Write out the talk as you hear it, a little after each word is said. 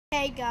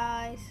Hey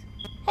guys.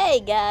 Hey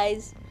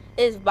guys,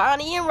 it's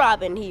Bonnie and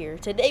Robin here.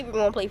 Today we're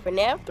gonna play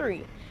FNAF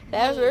 3.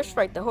 That's vs.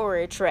 Freddy, the horror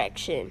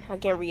attraction. I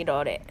can't read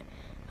all that.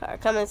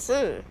 Coming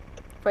soon.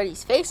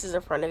 Freddy's face is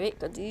in front of it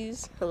because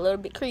he's a little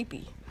bit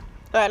creepy.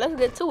 Alright, let's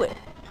get to it.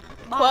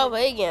 12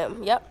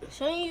 a.m. Yep.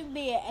 Shouldn't you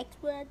be an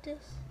expert at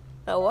this?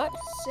 What?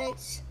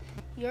 Since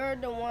you're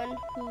the one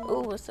who.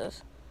 Ooh, what's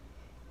this?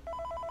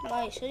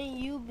 Mike, shouldn't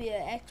you be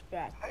an expert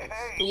at this?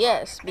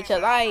 Yes,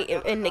 because I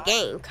am in the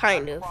game,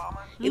 kind of.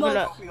 Even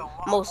though,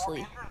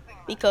 mostly.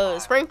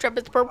 Because Springtrap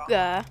is the purple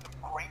guy.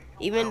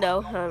 Even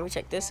though, let me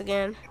check this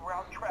again.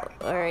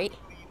 Alright.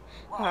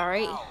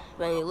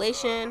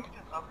 Ventilation.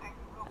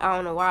 I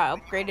don't know why I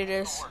upgraded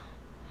this.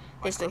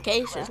 Just in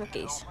case.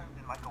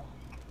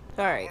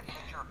 Alright.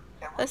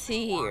 Let's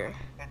see here.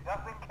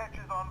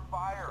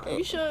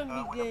 You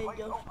shouldn't be getting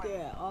jump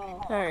scared at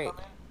all. Alright.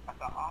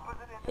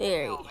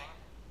 There.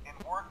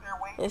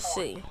 Let's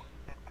see.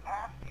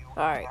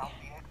 Alright.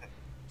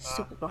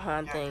 Stupid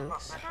behind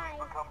things.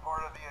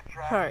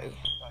 Alright.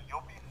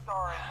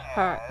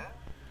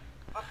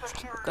 Let's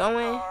keep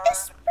going.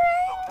 It's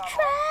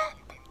Springtrap.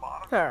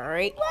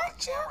 Alright.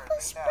 Watch out for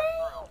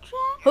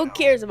Springtrap. Who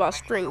cares about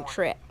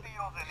Springtrap?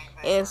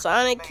 And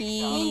Sonic,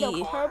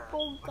 The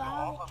purple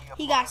guy.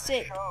 He got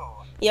sick.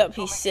 Yep,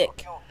 he's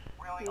sick.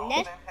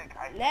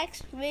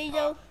 Next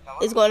video.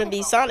 It's going to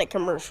be Sonic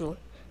commercial.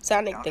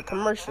 Sonic the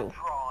commercial.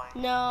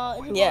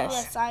 No, it's Yes. gonna be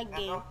a side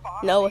game.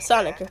 No, a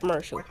Sonic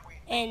commercial.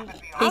 And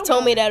He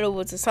told me that it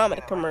was a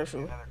Sonic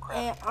commercial.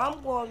 And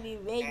I'm gonna be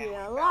rating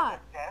a lot.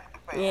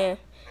 Yeah.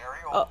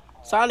 Oh,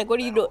 Sonic, what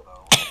are you doing?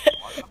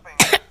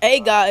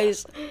 Hey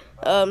guys,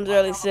 I'm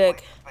really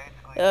sick.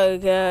 Oh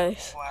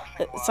guys,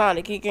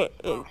 Sonic, you can't.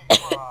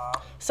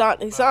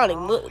 Sonic,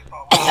 look.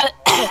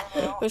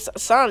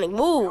 Sonic,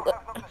 move.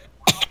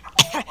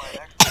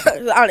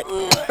 Sonic,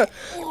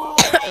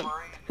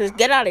 just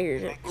get out of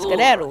here.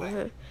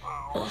 Skedaddle.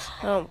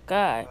 Oh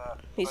God,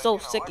 he's so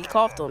sick. He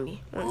coughed on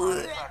me.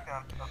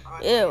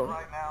 Ew,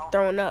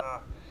 throwing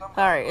up. All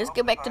right, let's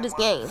get back to this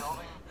game.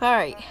 All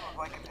right,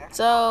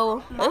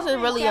 so this is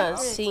really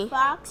see.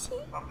 Foxy?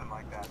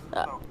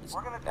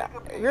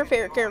 Your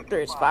favorite character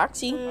is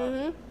Foxy?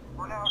 Mm-hmm.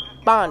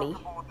 Bonnie.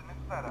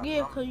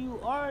 Yeah, cause you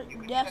are.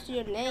 That's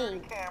your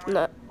name.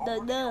 No.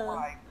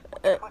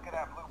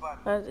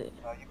 Why did it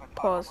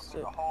pause?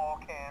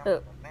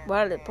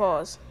 Why did it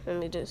pause? Let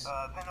me just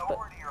put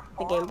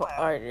the game.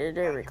 Alright,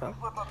 there we go.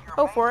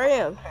 Oh, 4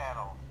 a.m.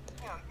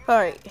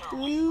 Alright.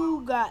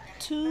 You got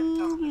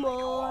 2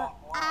 more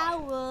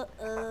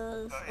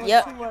hours.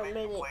 Yep. 2 more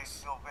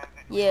minutes.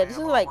 Yeah, this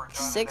is like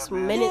 6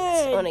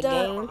 minutes on a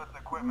game.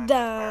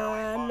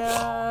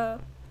 Donna.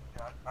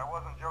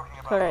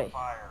 Alright.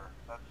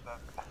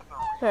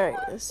 Alright,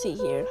 let's see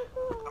here.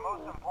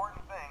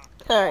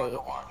 Alright.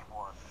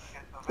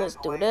 Let's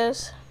do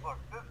this.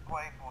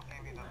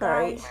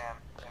 Alright.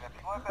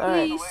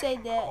 Please say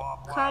that.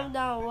 Comment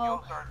down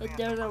below if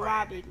there's a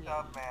robbing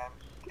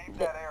game.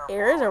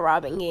 There is a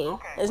robbing game.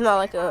 It's not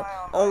like a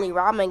only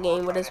robbing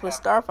game, but it's with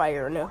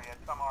Starfire no.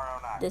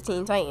 The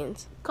Teen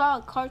Titans.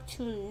 Called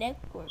Cartoon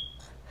Network.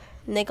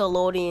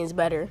 Nickelodeon's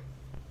better.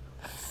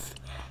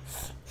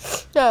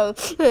 No,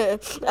 I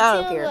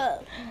don't care.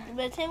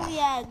 But then we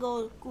had to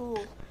go to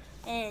school,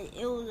 and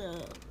it was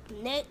a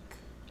Nick.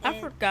 I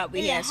forgot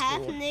we had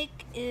half school. Nick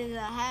is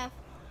a half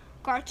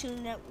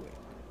Cartoon Network.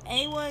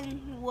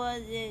 Anyone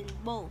was in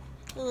both.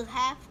 It was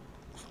half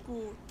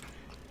school.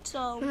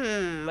 So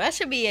That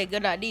should be a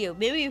good idea.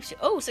 Maybe we should,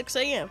 6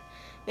 a.m.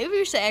 Maybe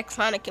we should ask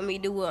Sonic and we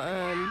do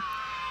a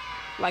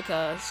like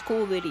a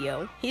school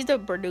video. He's the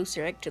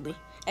producer actually.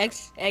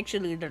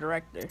 Actually the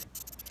director.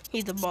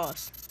 He's the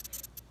boss.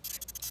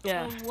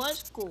 Yeah. what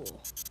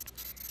school?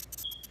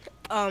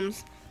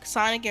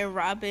 Sonic and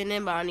Robin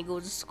and Bonnie go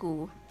to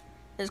school.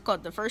 It's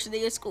called the first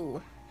day of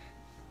school.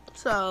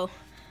 So,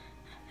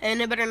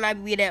 and it better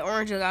not be that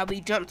orange guy we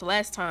jumped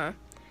last time.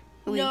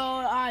 No,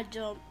 I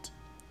jumped.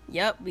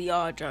 Yep, we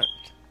all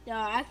jumped. No,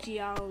 actually,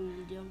 I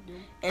only jumped.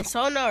 And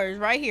Sonar is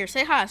right here.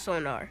 Say hi,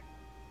 Sonar.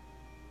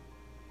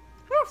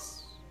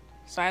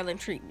 Silent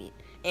treatment.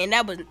 And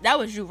that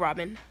was you,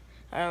 Robin.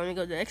 Alright, let me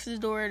go to the exit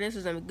door. This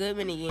is a good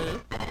mini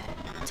game.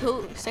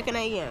 2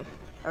 a.m.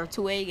 or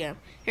 2 a.m.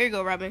 Here you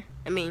go, Robin.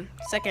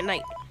 Second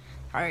night.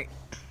 Alright.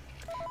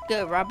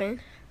 Good,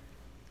 Robin.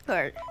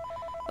 Alright.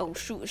 Oh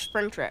shoot, it's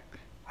Springtrap.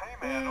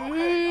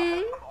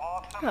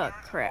 Oh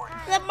crap.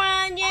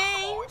 LeBron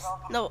James.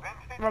 No,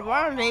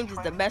 LeBron James is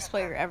the best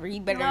player ever. He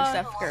better than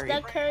Steph Curry.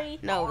 Steph Curry.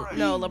 No,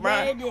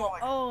 LeBron.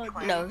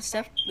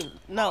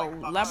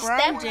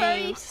 LeBron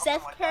James.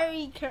 Steph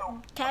Curry,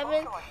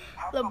 Kevin,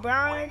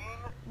 LeBron,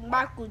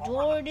 Michael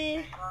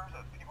Jordan,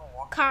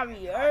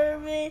 Kyrie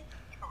Irving,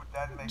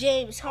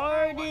 James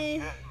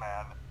Harden,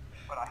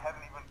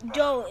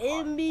 Joe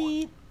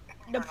Embiid,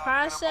 The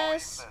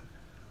Process,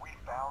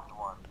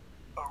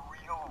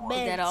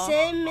 Ben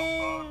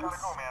Simmons,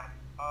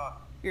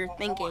 You're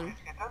thinking.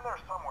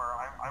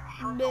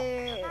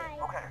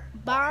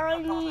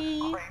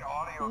 Bonnie,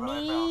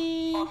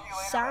 me,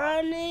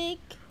 Sonic,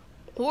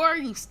 Who are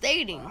you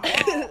stating?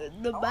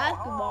 The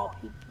basketball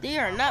people. They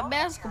are not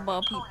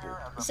basketball people.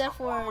 Except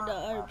for the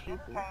other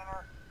people.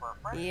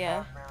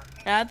 Yeah.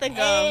 And I think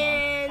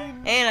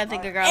And I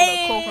think I got a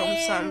little quote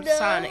from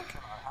Sonic.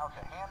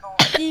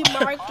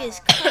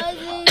 DeMarcus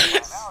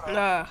Cousins.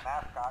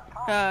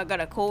 I got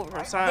a quote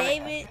from Sonic.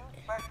 David.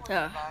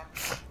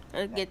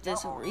 Let's get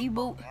this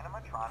reboot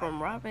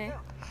from Robin.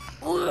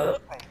 Yo.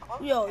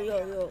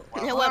 You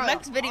know what?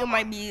 Next video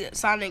might be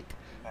Sonic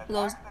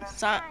goes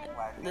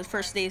the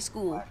first day of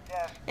school.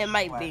 It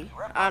might be.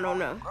 I don't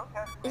know.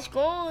 It's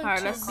going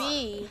to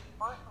be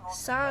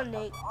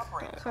Sonic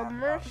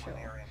commercial.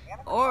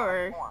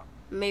 Or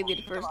maybe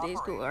the first day of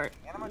school. Alright.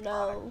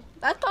 No.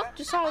 I talked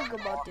to Sonic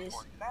about this.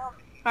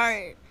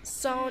 Alright.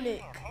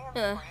 Sonic.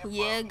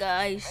 Yeah,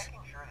 guys.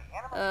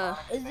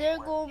 Is there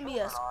going to be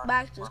a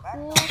back to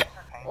school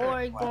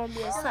or going to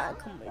be a Sonic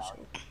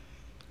commercial?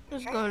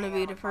 It's going to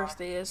be the first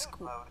day of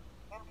school.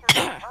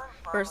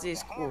 First day of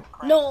school.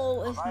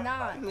 No, it's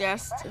not.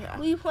 Yes.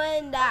 We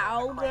playing that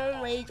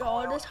Outgrown Rage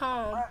all the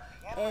time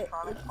and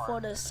for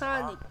the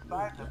Sonic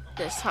movie.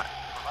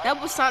 That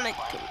was Sonic.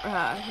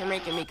 You're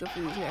making me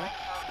confused now.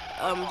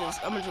 I'm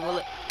just gonna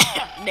look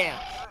down.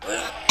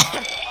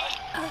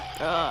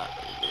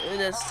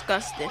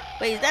 Disgusting.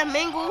 Wait, is that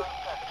Mingle?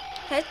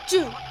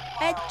 Achoo.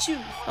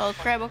 Oh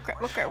crap!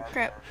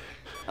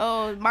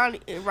 Oh,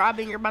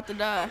 Robin, you're about to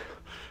die.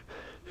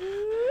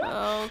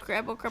 Oh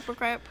crap!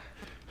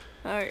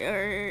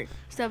 Alright.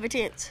 Still have a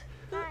chance.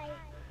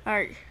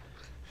 Alright.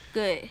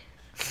 Good.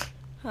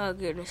 Oh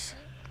goodness.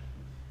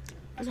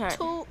 Alright.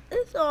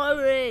 It's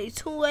already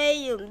 2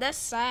 a.m. That's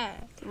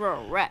sad. We're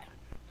a rat.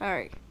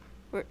 Alright.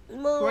 Where'd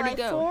Like he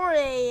go? 4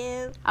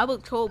 a.m. I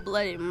was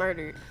cold-blooded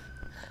murdered.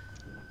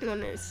 On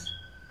this.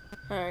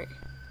 Alright,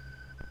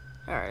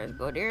 let's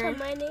go there.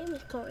 My name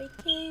is Corey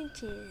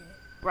Kenton.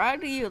 Why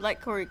do you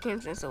like Corey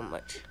Kenton so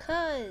much?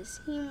 Cause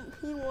he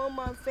one of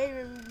my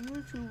favorite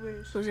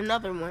YouTubers. Who's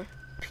another one?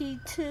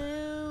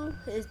 P2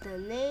 is the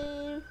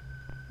name.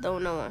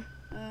 Don't know him.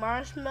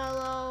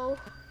 Marshmallow.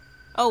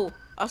 Oh,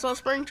 I saw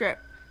Springtrap.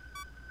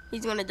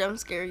 He's gonna jump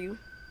scare you.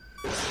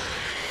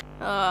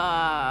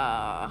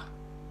 Alright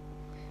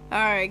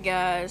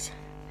guys.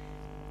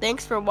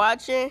 Thanks for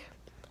watching.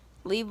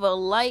 Leave a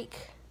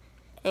like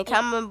and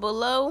comment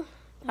below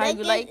how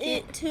you like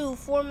it. To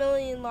 4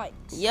 million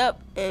likes.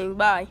 Yep, and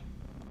bye.